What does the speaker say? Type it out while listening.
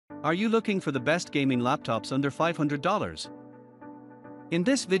Are you looking for the best gaming laptops under $500? In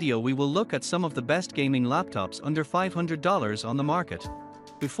this video we will look at some of the best gaming laptops under $500 on the market.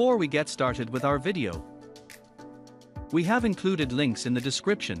 Before we get started with our video, we have included links in the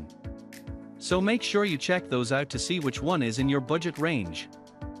description, so make sure you check those out to see which one is in your budget range.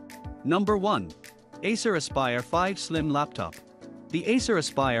 Number 1. Acer Aspire 5 Slim Laptop. The Acer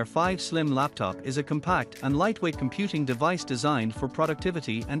Aspire 5 Slim laptop is a compact and lightweight computing device designed for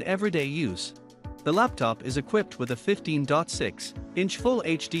productivity and everyday use. The laptop is equipped with a 15.6-inch Full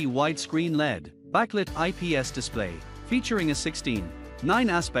HD widescreen LED, backlit IPS display, featuring a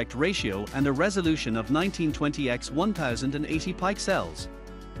 16:9 aspect ratio and a resolution of 1920 x 1080 pixels.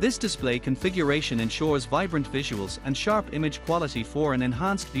 This display configuration ensures vibrant visuals and sharp image quality for an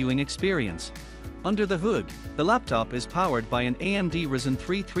enhanced viewing experience. Under the hood, the laptop is powered by an AMD Ryzen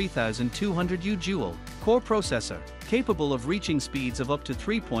 3 3200U dual-core processor, capable of reaching speeds of up to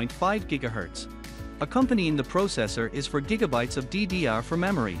 3.5 GHz. Accompanying the processor is 4 GB of DDR4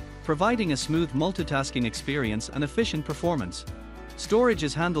 memory, providing a smooth multitasking experience and efficient performance. Storage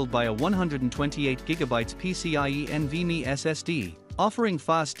is handled by a 128 GB PCIe NVMe SSD, offering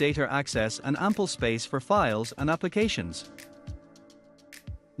fast data access and ample space for files and applications.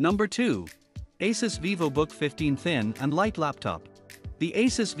 Number 2. ASUS VivoBook 15 Thin and Light Laptop. The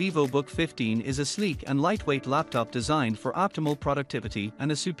ASUS VivoBook 15 is a sleek and lightweight laptop designed for optimal productivity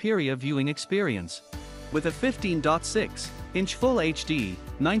and a superior viewing experience. With a 15.6-inch Full HD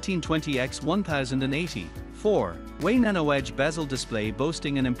 1920 x 1080 4-way nano-edge bezel display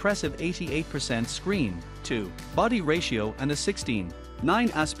boasting an impressive 88% screen-to-body ratio and a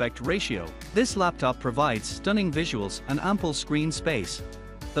 16:9 aspect ratio, this laptop provides stunning visuals and ample screen space.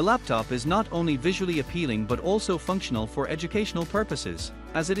 The laptop is not only visually appealing but also functional for educational purposes,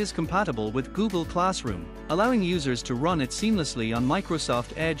 as it is compatible with Google Classroom, allowing users to run it seamlessly on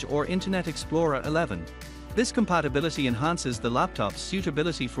Microsoft Edge or Internet Explorer 11. This compatibility enhances the laptop's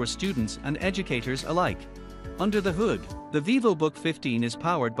suitability for students and educators alike. Under the hood, the VivoBook 15 is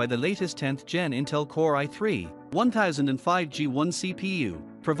powered by the latest 10th Gen Intel Core i3-1005G1 CPU,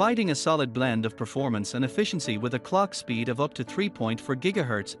 providing a solid blend of performance and efficiency with a clock speed of up to 3.4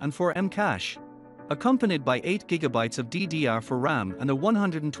 GHz and 4M cache. Accompanied by 8 GB of DDR4 RAM and a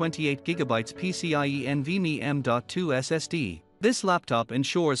 128 GB PCIe NVMe M.2 SSD, this laptop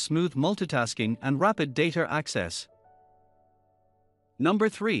ensures smooth multitasking and rapid data access. Number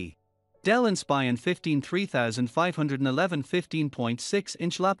 3. Dell Inspiron 15 3511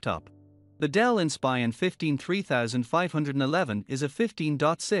 15.6-inch laptop. The Dell Inspiron 15 3511 is a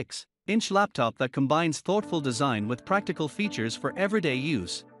 15.6-inch laptop that combines thoughtful design with practical features for everyday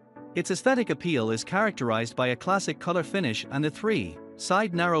use. Its aesthetic appeal is characterized by a classic color finish and a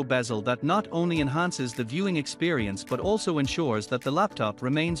 3-side narrow bezel that not only enhances the viewing experience but also ensures that the laptop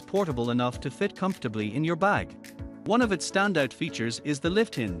remains portable enough to fit comfortably in your bag. One of its standout features is the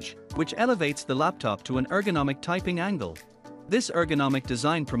lift hinge, which elevates the laptop to an ergonomic typing angle. This ergonomic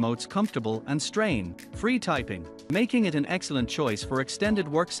design promotes comfortable and strain-free typing, making it an excellent choice for extended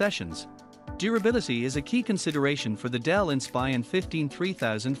work sessions. Durability is a key consideration for the Dell Inspiron 15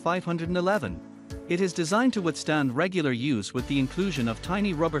 3511. It is designed to withstand regular use with the inclusion of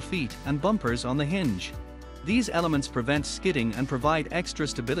tiny rubber feet and bumpers on the hinge. These elements prevent skidding and provide extra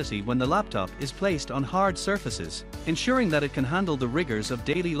stability when the laptop is placed on hard surfaces, ensuring that it can handle the rigors of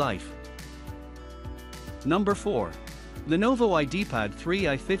daily life. Number 4. Lenovo Ideapad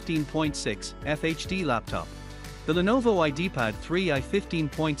 3i 15.6 FHD Laptop. The Lenovo Ideapad 3i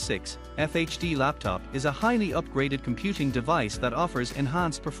 15.6 FHD laptop is a highly upgraded computing device that offers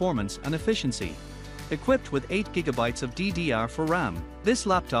enhanced performance and efficiency. Equipped with 8 GB of DDR4 RAM, this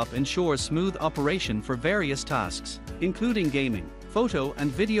laptop ensures smooth operation for various tasks, including gaming, photo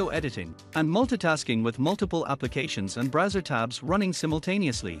and video editing, and multitasking with multiple applications and browser tabs running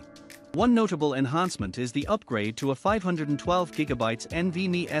simultaneously. One notable enhancement is the upgrade to a 512 GB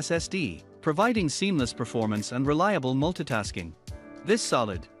NVMe SSD, providing seamless performance and reliable multitasking. This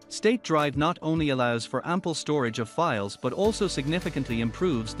solid-state drive not only allows for ample storage of files but also significantly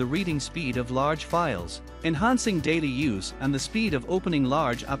improves the reading speed of large files, enhancing daily use and the speed of opening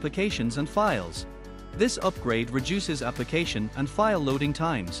large applications and files. This upgrade reduces application and file loading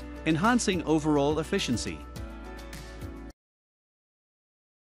times, enhancing overall efficiency.